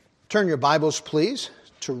Turn your Bibles, please,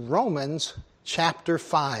 to Romans chapter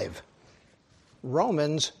 5.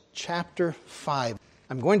 Romans chapter 5.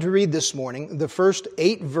 I'm going to read this morning the first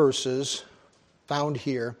 8 verses found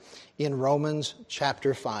here in Romans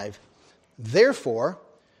chapter 5. Therefore,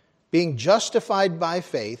 being justified by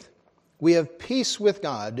faith, we have peace with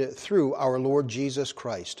God through our Lord Jesus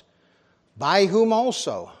Christ, by whom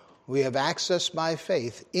also we have access by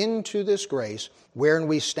faith into this grace wherein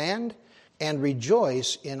we stand and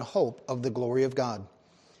rejoice in hope of the glory of God.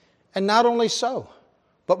 And not only so,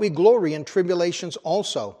 but we glory in tribulations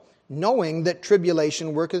also, knowing that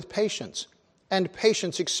tribulation worketh patience, and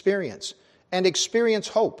patience experience, and experience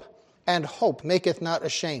hope, and hope maketh not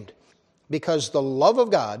ashamed, because the love of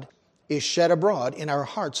God is shed abroad in our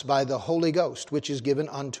hearts by the Holy Ghost, which is given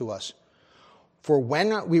unto us. For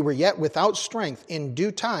when we were yet without strength, in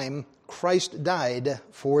due time Christ died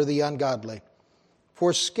for the ungodly.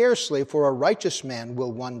 For scarcely for a righteous man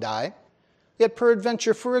will one die, yet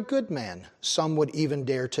peradventure for a good man some would even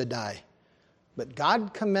dare to die. But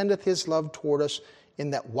God commendeth his love toward us, in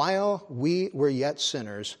that while we were yet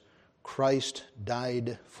sinners, Christ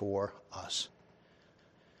died for us.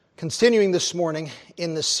 Continuing this morning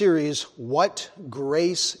in the series, What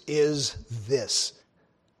Grace Is This?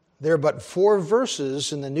 There are but 4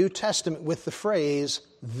 verses in the New Testament with the phrase,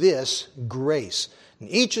 this grace. And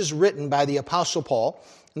each is written by the Apostle Paul,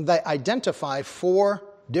 and they identify 4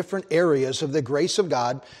 different areas of the grace of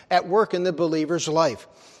God at work in the believer's life.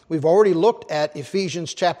 We've already looked at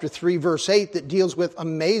Ephesians chapter 3, verse 8, that deals with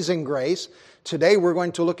amazing grace. Today we're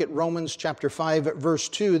going to look at Romans chapter 5, verse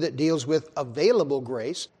 2, that deals with available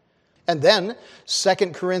grace. And then 2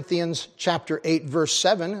 Corinthians chapter 8, verse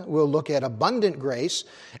 7, we'll look at abundant grace.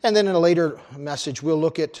 And then in a later message, we'll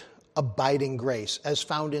look at abiding grace, as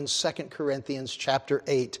found in 2 Corinthians chapter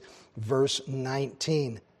 8, verse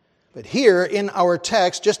 19. But here in our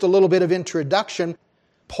text, just a little bit of introduction,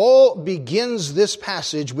 Paul begins this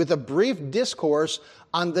passage with a brief discourse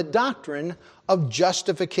on the doctrine of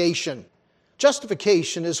justification.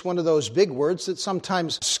 Justification is one of those big words that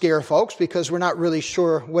sometimes scare folks because we're not really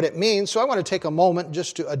sure what it means. So I want to take a moment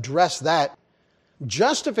just to address that.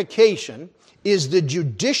 Justification is the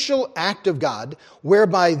judicial act of God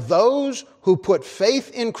whereby those who put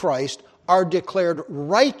faith in Christ are declared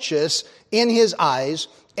righteous in His eyes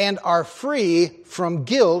and are free from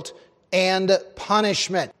guilt and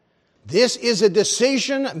punishment. This is a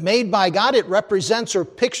decision made by God. It represents or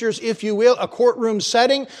pictures, if you will, a courtroom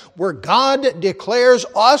setting where God declares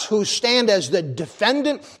us who stand as the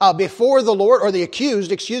defendant before the Lord, or the accused,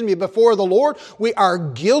 before the Lord. We are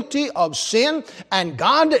guilty of sin, and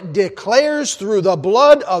God declares through the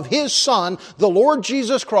blood of His Son, the Lord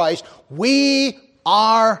Jesus Christ, we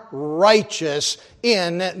are righteous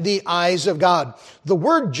in the eyes of God. The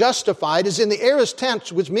word justified is in the aorist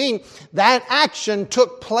tense, which means that action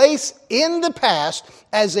took place in the past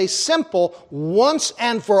as a simple once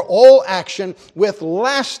and for all action with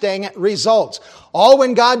lasting results. All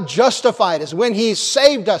when God justified us, when He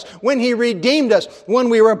saved us, when He redeemed us, when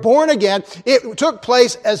we were born again, it took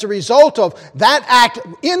place as a result of that act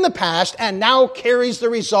in the past and now carries the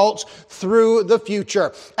results through the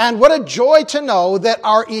future. And what a joy to know that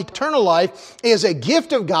our eternal life is a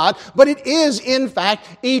gift of God, but it is in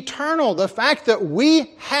fact eternal. The fact that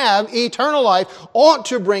we have eternal life ought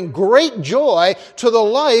to bring great joy to the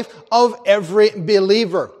life of every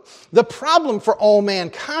believer. The problem for all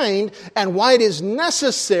mankind and why it is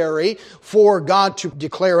necessary for God to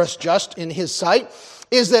declare us just in His sight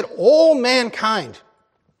is that all mankind,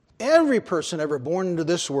 every person ever born into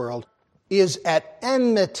this world, is at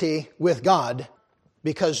enmity with God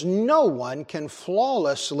because no one can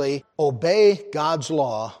flawlessly obey God's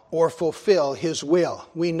law or fulfill His will.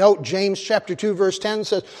 We note James chapter 2 verse 10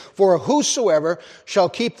 says, For whosoever shall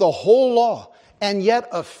keep the whole law and yet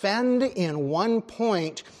offend in one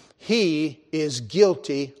point, he is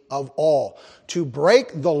guilty of all. To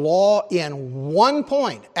break the law in one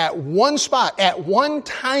point, at one spot, at one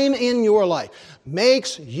time in your life,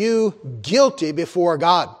 makes you guilty before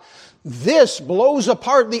God. This blows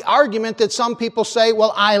apart the argument that some people say,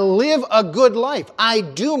 well, I live a good life. I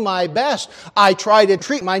do my best. I try to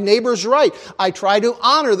treat my neighbors right. I try to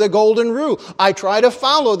honor the golden rule. I try to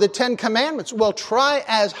follow the 10 commandments. Well, try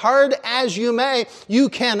as hard as you may. You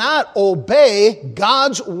cannot obey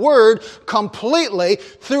God's word completely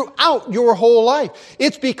throughout your whole life.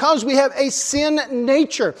 It's because we have a sin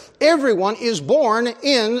nature. Everyone is born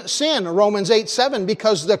in sin. Romans 8:7,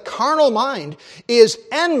 because the carnal mind is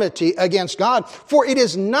enmity against God, for it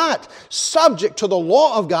is not subject to the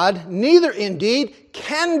law of God, neither indeed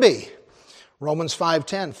can be. Romans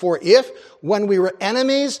 5:10, for if, when we were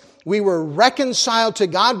enemies, we were reconciled to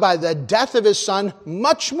God by the death of His Son,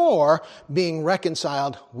 much more, being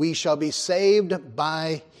reconciled, we shall be saved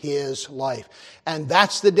by His life. And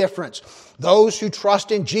that's the difference. Those who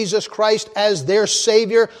trust in Jesus Christ as their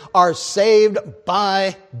Savior are saved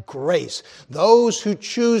by grace. Those who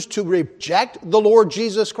choose to reject the Lord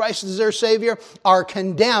Jesus Christ as their Savior are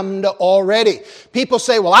condemned already. People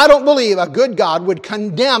say, well, I don't believe a good God would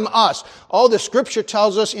condemn us. Oh, the Scripture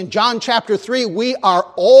tells us in John chapter 3, we are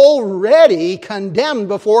already condemned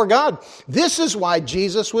before God. This is why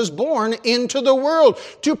Jesus was born into the world,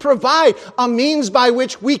 to provide a means by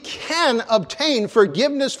which we can obtain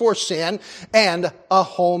forgiveness for sin and a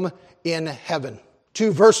home in heaven.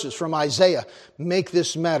 2 verses from Isaiah make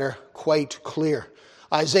this matter quite clear.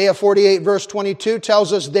 Isaiah 48 verse 22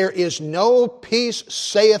 tells us, there is no peace,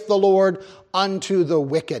 saith the Lord, unto the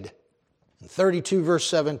wicked. 32 verse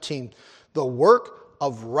 17, the work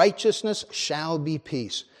of righteousness shall be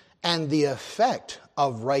peace, and the effect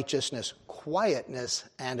of righteousness, quietness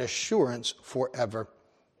and assurance forever.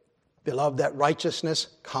 Beloved, that righteousness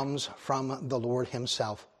comes from the Lord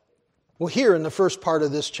Himself. Well, here in the first part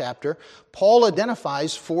of this chapter, Paul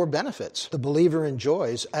identifies 4 benefits the believer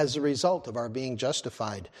enjoys as a result of our being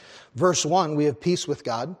justified. Verse 1, we have peace with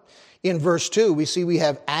God. In verse 2, we see we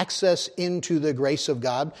have access into the grace of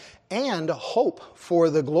God and hope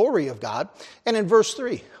for the glory of God. And in verse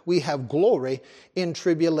 3, we have glory in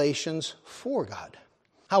tribulations for God.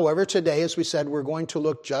 However, today, as we said, we're going to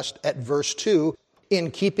look just at verse 2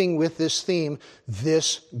 in keeping with this theme,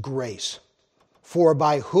 this grace. For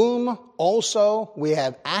by whom also we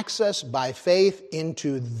have access by faith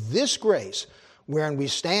into this grace, wherein we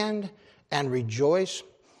stand and rejoice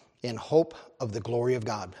in hope of the glory of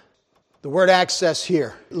God. The word access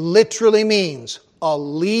here literally means a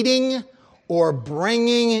leading or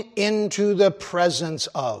bringing into the presence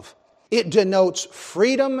of. It denotes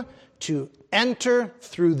freedom to enter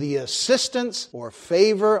through the assistance or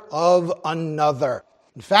favor of another.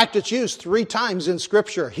 In fact, it's used 3 times in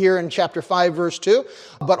Scripture, here in chapter 5, verse 2,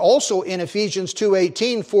 but also in Ephesians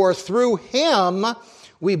 2:18, for through Him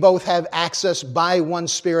we both have access by one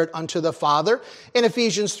Spirit unto the Father, in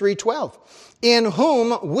Ephesians 3:12, in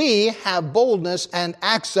whom we have boldness and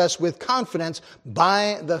access with confidence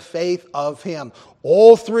by the faith of Him.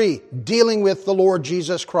 All 3 dealing with the Lord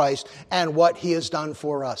Jesus Christ and what He has done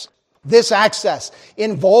for us. This access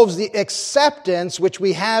involves the acceptance which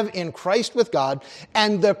we have in Christ with God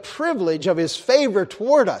and the privilege of His favor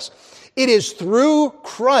toward us. It is through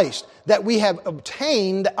Christ that we have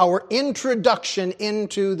obtained our introduction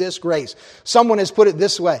into this grace. Someone has put it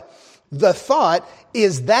this way. The thought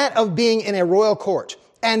is that of being in a royal court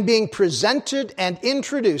and being presented and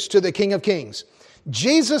introduced to the King of Kings.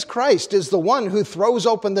 Jesus Christ is the one who throws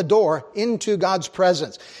open the door into God's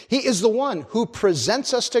presence. He is the one who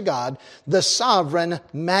presents us to God, the sovereign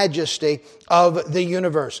majesty of the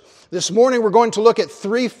universe. This morning we're going to look at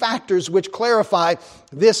 3 factors which clarify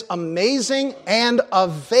this amazing and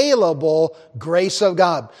available grace of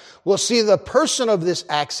God. We'll see the person of this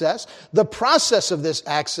access, the process of this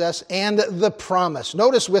access, and the promise.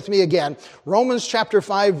 Notice with me again, Romans chapter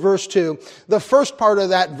 5, verse 2. The first part of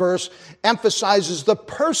that verse emphasizes the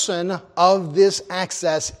person of this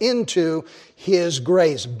access into His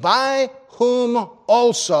grace, by whom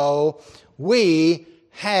also we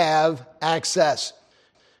have access.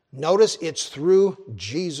 Notice it's through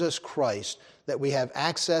Jesus Christ that we have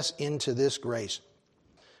access into this grace.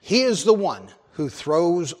 He is the one who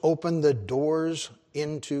throws open the doors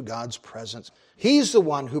into God's presence. He's the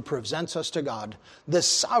one who presents us to God, the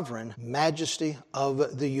sovereign majesty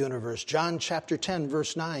of the universe. John chapter 10,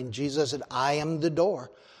 verse 9, Jesus said, I am the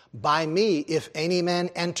door. By me, if any man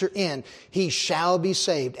enter in, he shall be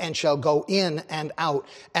saved and shall go in and out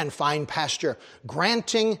and find pasture.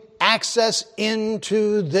 Granting access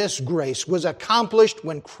into this grace was accomplished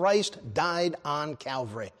when Christ died on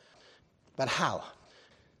Calvary. But how?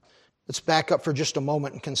 Let's back up for just a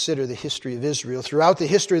moment and consider the history of Israel. Throughout the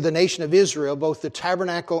history of the nation of Israel, both the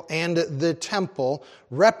tabernacle and the temple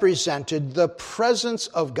represented the presence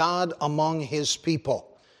of God among His people.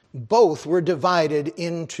 Both were divided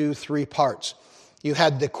into 3 parts. You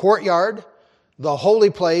had the courtyard, the holy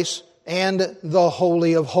place, and the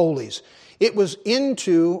Holy of Holies. It was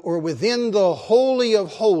into or within the Holy of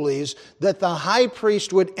Holies that the high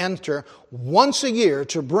priest would enter once a year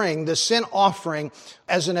to bring the sin offering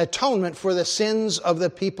as an atonement for the sins of the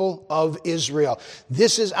people of Israel.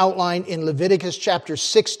 This is outlined in Leviticus chapter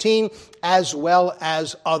 16 as well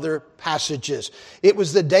as other passages. It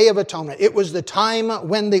was the Day of Atonement. It was the time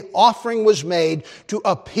when the offering was made to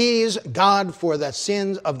appease God for the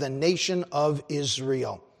sins of the nation of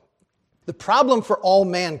Israel. The problem for all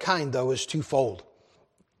mankind, though, is twofold.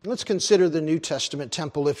 Let's consider the New Testament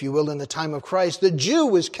temple, if you will, in the time of Christ. The Jew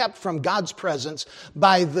was kept from God's presence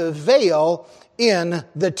by the veil in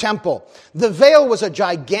the temple. The veil was a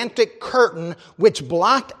gigantic curtain which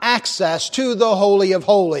blocked access to the Holy of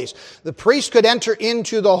Holies. The priest could enter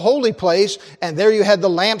into the holy place, and there you had the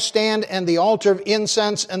lampstand and the altar of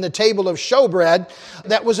incense and the table of showbread.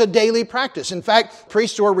 That was a daily practice. In fact,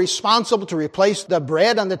 priests were responsible to replace the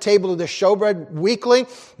bread on the table of the showbread weekly.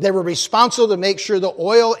 They were responsible to make sure the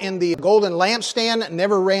oil in the golden lampstand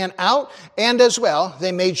never ran out. And as well,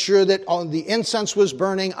 they made sure that the incense was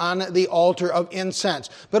burning on the altar of incense.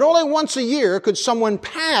 But only once a year could someone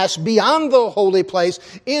pass beyond the holy place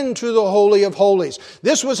into the Holy of Holies.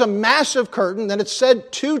 This was a massive curtain that it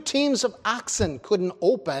said 2 teams of oxen couldn't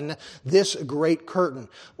open this great curtain.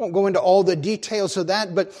 I won't go into all the details of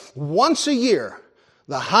that, but once a year,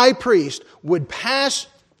 the high priest would pass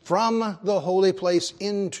from the holy place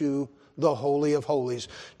into the Holy of Holies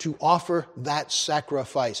to offer that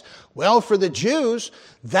sacrifice. Well, for the Jews,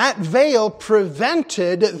 that veil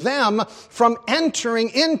prevented them from entering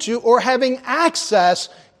into or having access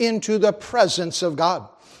into the presence of God.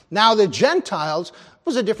 Now, the Gentiles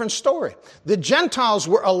was a different story. The Gentiles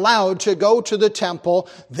were allowed to go to the temple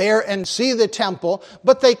there and see the temple,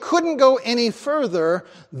 but they couldn't go any further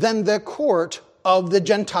than the court of the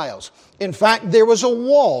Gentiles. In fact, there was a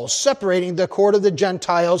wall separating the court of the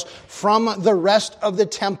Gentiles from the rest of the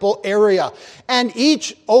temple area. And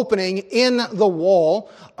each opening in the wall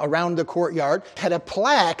around the courtyard had a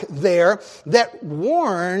plaque there that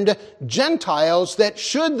warned Gentiles that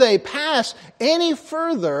should they pass any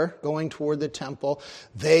further going toward the temple,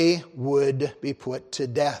 they would be put to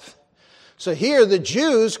death. So here the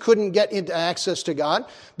Jews couldn't get into access to God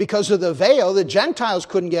because of the veil. The Gentiles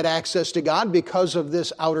couldn't get access to God because of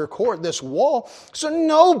this outer court, this wall. So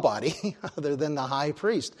nobody other than the high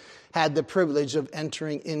priest had the privilege of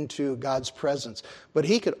entering into God's presence. But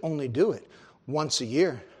he could only do it once a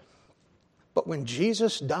year. But when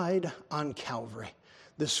Jesus died on Calvary,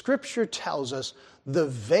 the scripture tells us the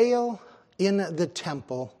veil in the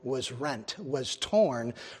temple was rent, was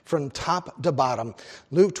torn from top to bottom.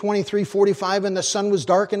 Luke 23:45, and the sun was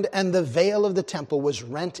darkened, and the veil of the temple was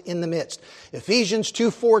rent in the midst. Ephesians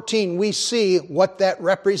 2:14, we see what that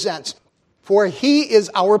represents. For he is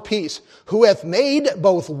our peace, who hath made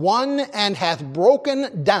both one and hath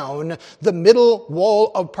broken down the middle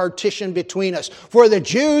wall of partition between us. For the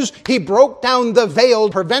Jews, he broke down the veil,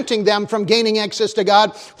 preventing them from gaining access to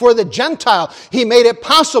God. For the Gentile, he made it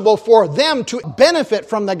possible for them to benefit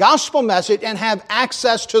from the gospel message and have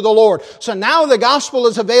access to the Lord. So now the gospel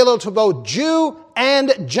is available to both Jew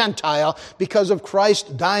and Gentile because of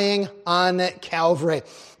Christ dying on Calvary.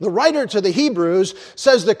 The writer to the Hebrews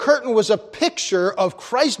says the curtain was a picture of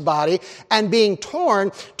Christ's body and being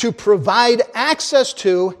torn to provide access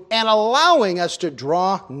to and allowing us to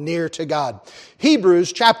draw near to God.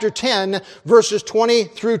 Hebrews chapter 10 verses 20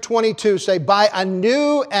 through 22 say, by a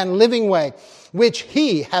new and living way, which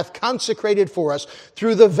he hath consecrated for us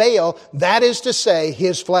through the veil, that is to say,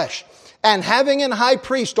 his flesh. And having an high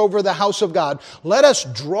priest over the house of God, let us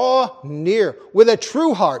draw near with a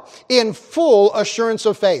true heart in full assurance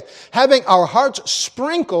of faith, having our hearts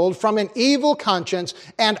sprinkled from an evil conscience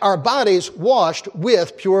and our bodies washed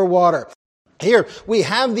with pure water. Here we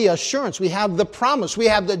have the assurance, we have the promise, we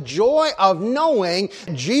have the joy of knowing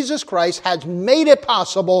Jesus Christ has made it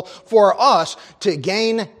possible for us to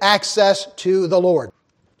gain access to the Lord.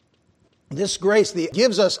 This grace that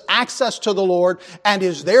gives us access to the Lord and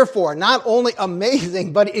is therefore not only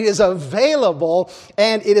amazing, but it is available,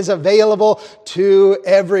 and it is available to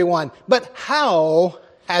everyone. But how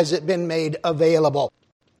has it been made available?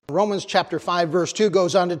 Romans chapter 5 verse 2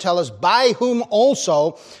 goes on to tell us, by whom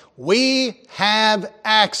also we have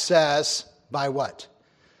access by what?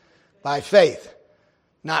 By faith.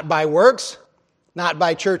 Not by works, not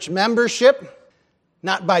by church membership,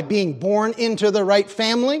 not by being born into the right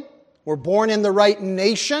family. We're born in the right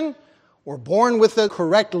nation. We're born with the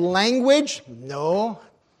correct language. No,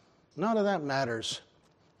 none of that matters.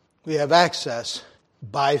 We have access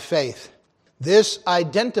by faith. This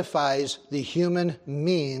identifies the human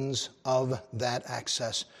means of that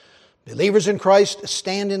access. Believers in Christ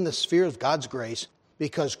stand in the sphere of God's grace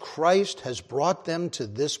because Christ has brought them to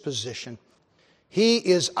this position. He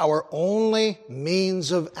is our only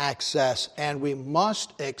means of access, and we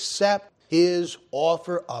must accept his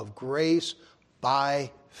offer of grace by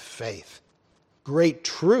faith. Great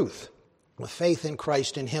truth with faith in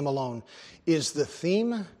Christ and him alone is the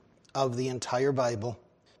theme of the entire Bible.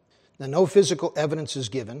 Now, no physical evidence is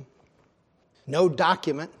given. No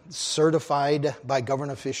document certified by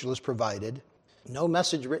government official is provided. No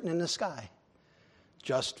message written in the sky.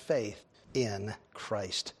 Just faith in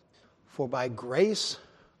Christ. For by grace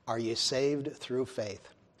are ye saved through faith.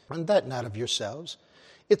 And that not of yourselves.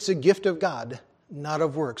 It's a gift of God, not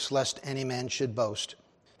of works, lest any man should boast.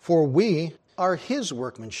 For we are his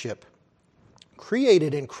workmanship,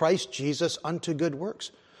 created in Christ Jesus unto good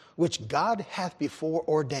works, which God hath before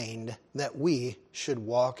ordained that we should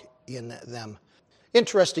walk in them.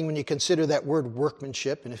 Interesting when you consider that word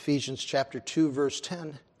workmanship in Ephesians chapter 2, verse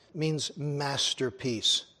 10, means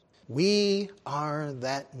masterpiece. We are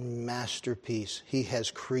that masterpiece He has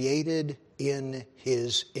created in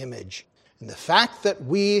His image. And the fact that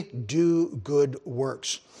we do good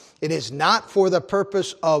works, it is not for the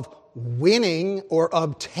purpose of winning or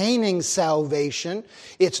obtaining salvation.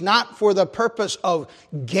 It's not for the purpose of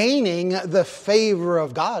gaining the favor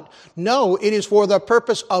of God. No, it is for the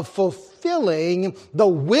purpose of fulfilling the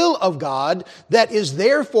will of God that is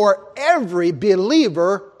there for every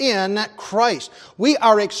believer in Christ. We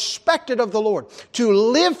are expected of the Lord to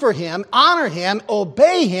live for Him, honor Him,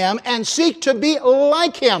 obey Him, and seek to be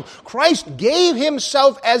like Him. Christ gave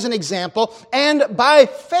Himself as an example, and by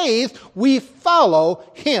faith we follow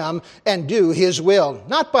Him and do His will.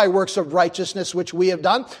 Not by works of righteousness which we have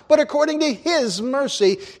done, but according to His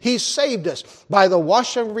mercy He saved us by the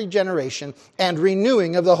washing of regeneration and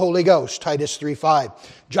renewing of the Holy Ghost. Titus 3:5.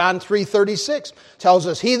 John 3:36 tells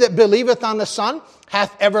us, He that believeth on the Son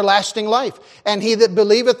hath everlasting life, and he that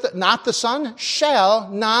believeth not the Son shall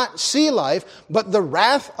not see life, but the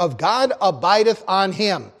wrath of God abideth on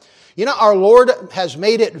him. You know, our Lord has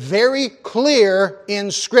made it very clear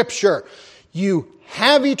in Scripture. You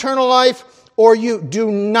have eternal life, or you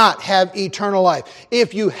do not have eternal life.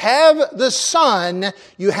 If you have the Son,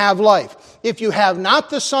 you have life. If you have not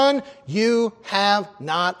the Son, you have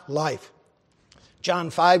not life.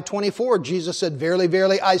 John 5:24, Jesus said, Verily,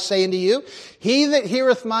 verily, I say unto you, he that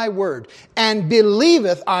heareth my word, and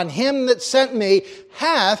believeth on him that sent me,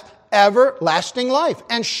 hath everlasting life,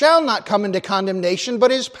 and shall not come into condemnation,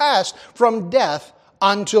 but is passed from death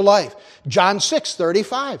unto life. John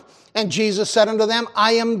 6:35. And Jesus said unto them,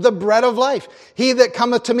 I am the bread of life. He that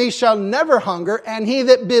cometh to me shall never hunger, and he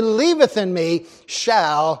that believeth in me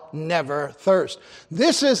shall never thirst.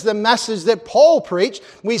 This is the message that Paul preached.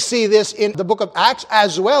 We see this in the book of Acts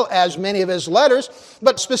as well as many of his letters,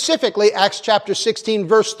 but specifically Acts chapter 16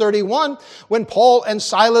 verse 31, when Paul and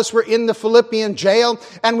Silas were in the Philippian jail,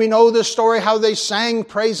 and we know the story how they sang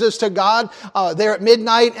praises to God there at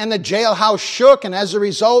midnight, and the jailhouse shook, and as a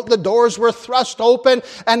result the doors were thrust open,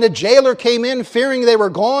 and the jailer came in fearing they were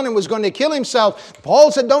gone and was going to kill himself.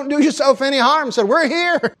 Paul said, don't do yourself any harm. Said, we're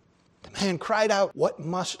here. The man cried out, what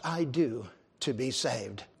must I do to be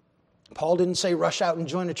saved? Paul didn't say rush out and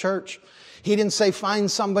join a church. He didn't say find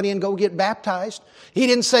somebody and go get baptized. He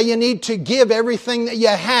didn't say you need to give everything that you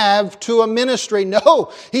have to a ministry.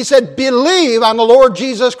 No, he said believe on the Lord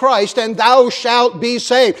Jesus Christ and thou shalt be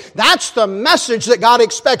saved. That's the message that God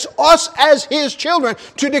expects us as His children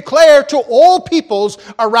to declare to all peoples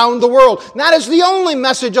around the world. And that is the only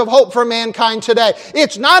message of hope for mankind today.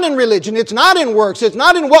 It's not in religion. It's not in works. It's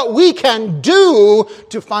not in what we can do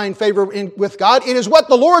to find favor with God. It is what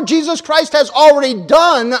the Lord Jesus Christ has already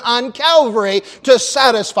done on Calvary to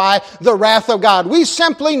satisfy the wrath of God. We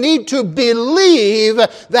simply need to believe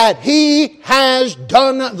that He has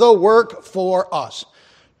done the work for us,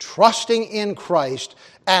 trusting in Christ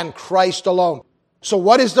and Christ alone. So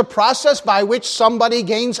what is the process by which somebody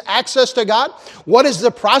gains access to God? What is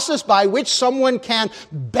the process by which someone can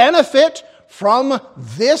benefit from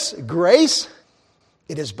this grace?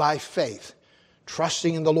 It is by faith,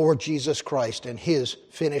 trusting in the Lord Jesus Christ and His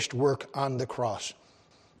finished work on the cross.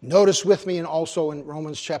 Notice with me, and also in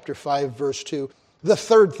Romans chapter 5, verse 2, the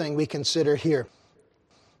third thing we consider here.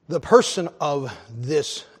 The person of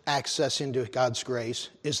this access into God's grace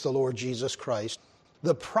is the Lord Jesus Christ.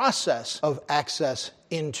 The process of access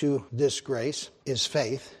into this grace is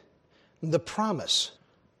faith. The promise,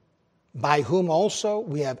 by whom also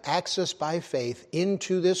we have access by faith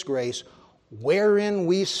into this grace, wherein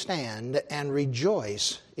we stand and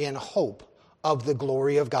rejoice in hope of the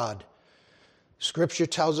glory of God. Scripture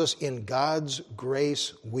tells us in God's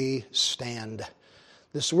grace we stand.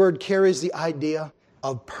 This word carries the idea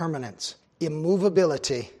of permanence,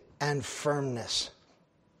 immovability, and firmness.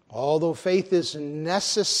 Although faith is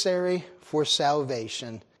necessary for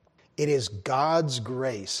salvation, it is God's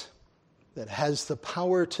grace that has the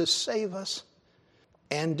power to save us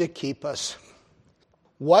and to keep us.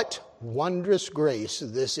 What wondrous grace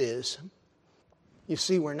this is. You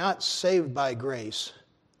see, we're not saved by grace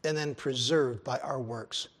and then preserved by our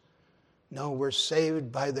works. No, we're saved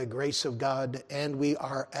by the grace of God, and we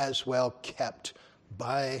are as well kept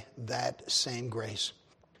by that same grace.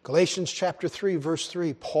 Galatians chapter 3, verse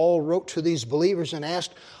 3, Paul wrote to these believers and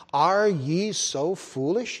asked, "Are ye so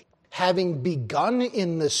foolish? Having begun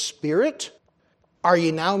in the Spirit, are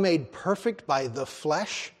ye now made perfect by the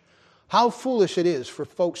flesh?" How foolish it is for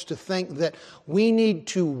folks to think that we need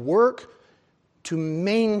to work to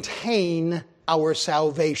maintain our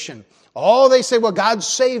salvation. Oh, they say, well, God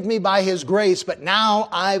saved me by His grace, but now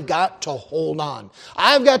I've got to hold on.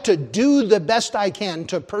 I've got to do the best I can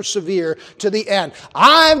to persevere to the end.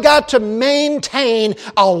 I've got to maintain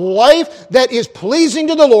a life that is pleasing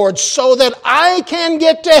to the Lord so that I can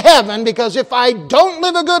get to heaven, because if I don't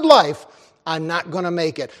live a good life, I'm not going to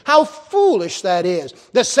make it. How foolish that is.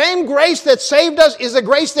 The same grace that saved us is the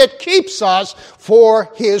grace that keeps us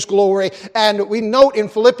for His glory. And we note in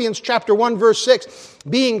Philippians chapter 1, verse 6,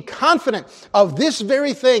 being confident of this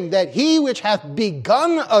very thing, that He which hath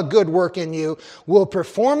begun a good work in you will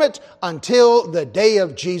perform it until the day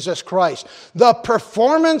of Jesus Christ. The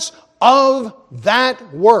performance of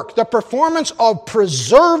that work, the performance of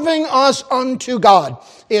preserving us unto God,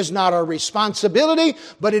 is not our responsibility,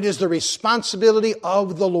 but it is the responsibility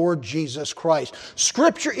of the Lord Jesus Christ.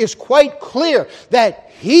 Scripture is quite clear that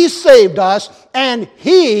He saved us and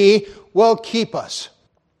He will keep us.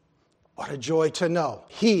 What a joy to know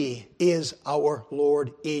He is our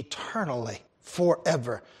Lord eternally,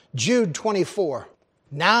 forever. Jude 24,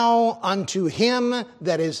 now unto Him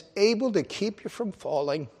that is able to keep you from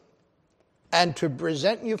falling and to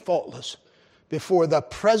present you faultless before the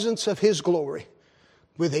presence of His glory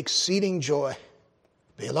with exceeding joy.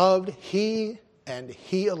 Beloved, He and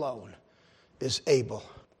He alone is able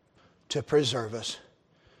to preserve us,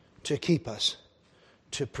 to keep us,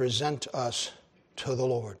 to present us to the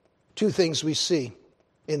Lord. Two things we see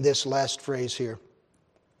in this last phrase here.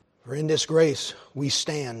 For in this grace we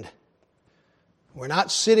stand. We're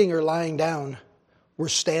not sitting or lying down, we're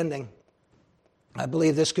standing. I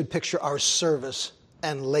believe this could picture our service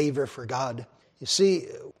and labor for God. You see,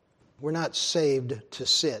 we're not saved to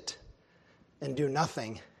sit and do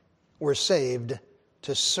nothing. We're saved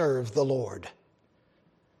to serve the Lord.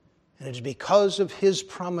 And it's because of His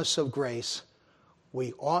promise of grace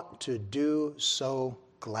we ought to do so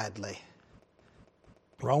gladly.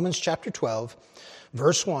 Romans chapter 12,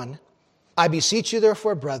 verse 1, I beseech you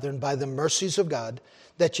therefore, brethren, by the mercies of God,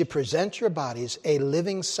 that you present your bodies a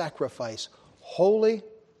living sacrifice, holy,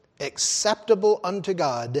 acceptable unto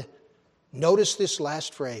God. Notice this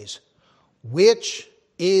last phrase, which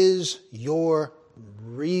is your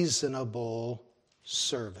reasonable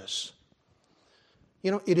service.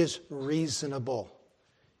 You know, it is reasonable.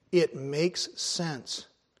 It makes sense.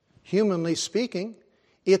 Humanly speaking,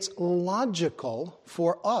 it's logical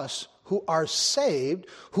for us who are saved,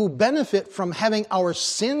 who benefit from having our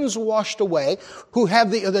sins washed away, who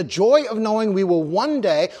have the joy of knowing we will one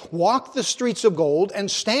day walk the streets of gold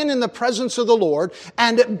and stand in the presence of the Lord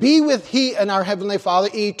and be with He and our Heavenly Father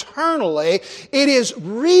eternally. It is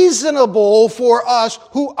reasonable for us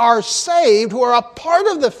who are saved, who are a part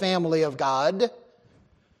of the family of God,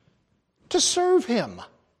 to serve Him.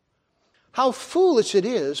 How foolish it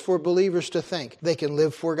is for believers to think they can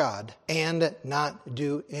live for God and not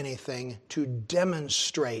do anything to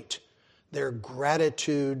demonstrate their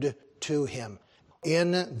gratitude to Him.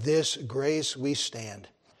 In this grace we stand.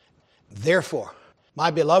 Therefore,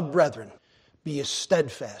 my beloved brethren, be ye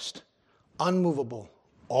steadfast, unmovable,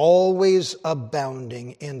 always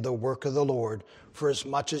abounding in the work of the Lord, for as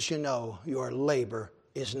much as you know your labor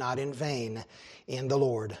is not in vain in the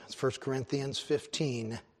Lord. It's 1 Corinthians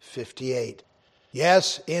 15:58.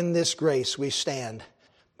 Yes, in this grace we stand,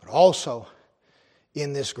 but also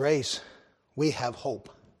in this grace we have hope.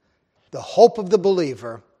 The hope of the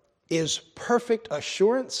believer is perfect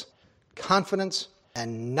assurance, confidence,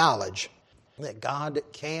 and knowledge that God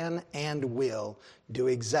can and will do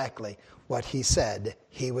exactly what He said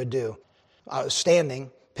He would do.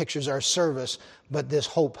 Standing pictures our service, but this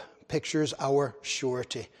hope pictures our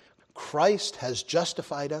surety. Christ has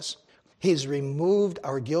justified us. He's removed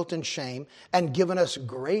our guilt and shame and given us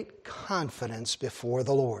great confidence before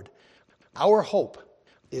the Lord. Our hope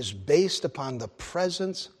is based upon the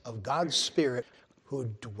presence of God's Spirit who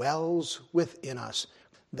dwells within us.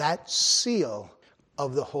 That seal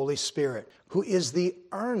of the Holy Spirit, who is the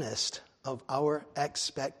earnest of our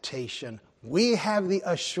expectation. We have the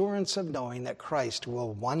assurance of knowing that Christ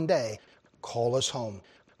will one day call us home.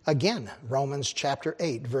 Again, Romans chapter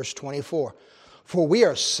 8, verse 24. For we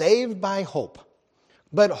are saved by hope,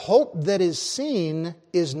 but hope that is seen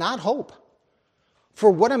is not hope. For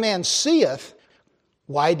what a man seeth,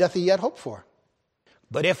 why doth he yet hope for?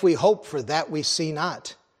 But if we hope for that we see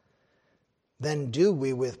not, then do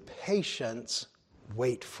we with patience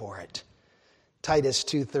wait for it. Titus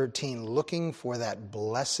 2:13, looking for that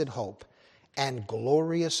blessed hope and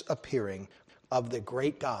glorious appearing of the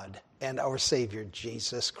great God and our Savior,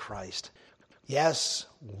 Jesus Christ. Yes,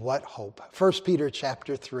 what hope. 1 Peter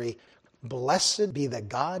chapter 3, blessed be the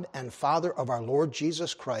God and Father of our Lord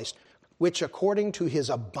Jesus Christ, which according to his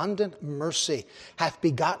abundant mercy hath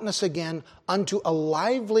begotten us again unto a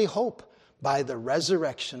lively hope by the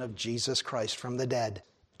resurrection of Jesus Christ from the dead,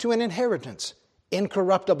 to an inheritance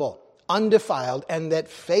incorruptible, undefiled, and that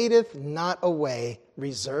fadeth not away,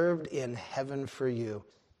 reserved in heaven for you.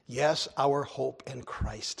 Yes, our hope in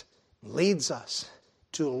Christ leads us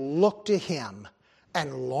to look to him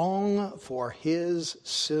and long for his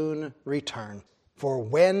soon return. For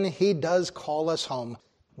when he does call us home,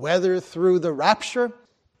 whether through the rapture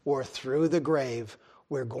or through the grave,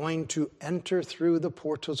 we're going to enter through the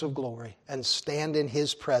portals of glory and stand in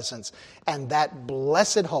his presence. And that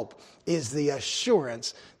blessed hope is the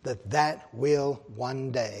assurance that that will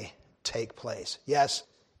one day take place. Yes,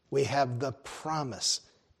 we have the promise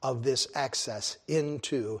of this access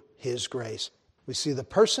into his grace. We see the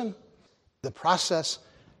person, the process,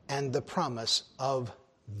 and the promise of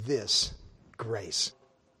this grace,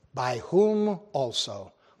 by whom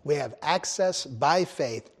also we have access by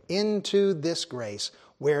faith into this grace,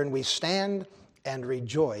 wherein we stand and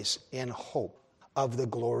rejoice in hope of the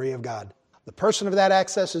glory of God. The person of that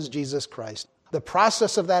access is Jesus Christ. The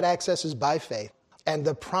process of that access is by faith, and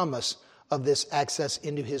the promise of this access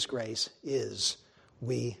into his grace is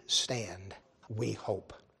we stand, we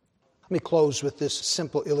hope. Let me close with this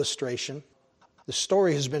simple illustration. The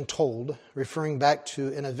story has been told, referring back to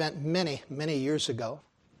an event many, many years ago.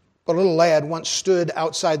 A little lad once stood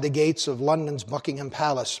outside the gates of London's Buckingham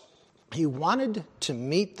Palace. He wanted to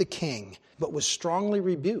meet the king, but was strongly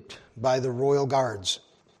rebuked by the royal guards.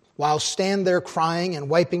 While stand there crying and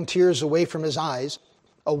wiping tears away from his eyes,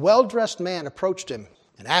 a well-dressed man approached him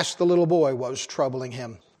and asked the little boy what was troubling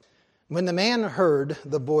him. When the man heard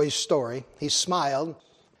the boy's story, he smiled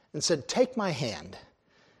and said, "Take my hand."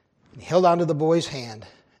 And he held onto the boy's hand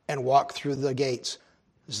and walked through the gates.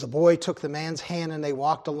 As the boy took the man's hand and they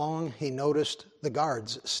walked along, he noticed the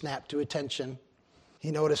guards snapped to attention.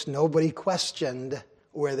 He noticed nobody questioned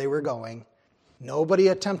where they were going. Nobody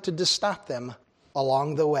attempted to stop them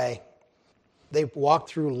along the way. They walked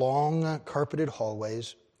through long carpeted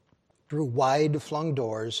hallways, through wide-flung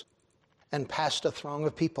doors, and past a throng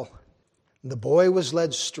of people. The boy was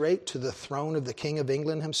led straight to the throne of the King of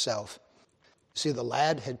England himself. See, the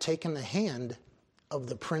lad had taken the hand of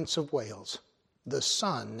the Prince of Wales, the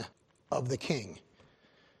son of the king.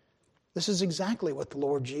 This is exactly what the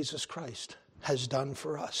Lord Jesus Christ has done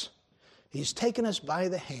for us. He's taken us by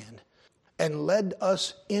the hand and led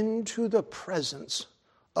us into the presence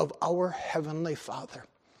of our Heavenly Father.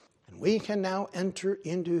 And we can now enter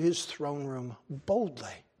into his throne room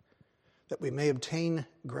boldly, that we may obtain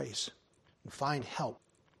grace and find help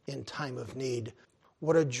in time of need.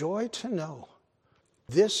 What a joy to know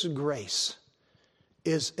this grace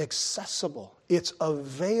is accessible. It's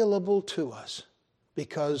available to us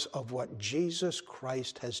because of what Jesus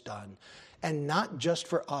Christ has done. And not just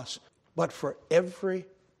for us, but for every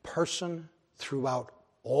person throughout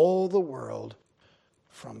all the world,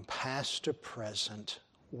 from past to present.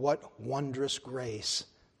 What wondrous grace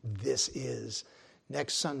this is.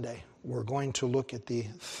 Next Sunday, we're going to look at the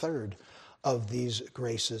third of these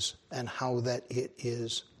graces and how that it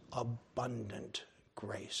is abundant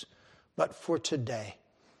grace. But for today,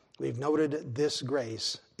 we've noted this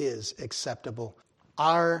grace is acceptable.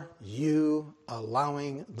 Are you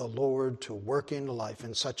allowing the Lord to work in life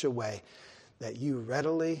in such a way that you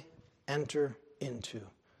readily enter into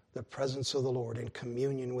the presence of the Lord in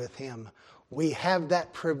communion with him? We have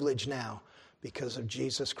that privilege now because of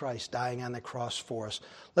Jesus Christ dying on the cross for us.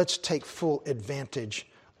 Let's take full advantage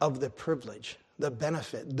of the privilege, the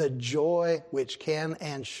benefit, the joy which can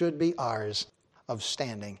and should be ours of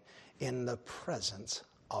standing in the presence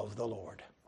of the Lord.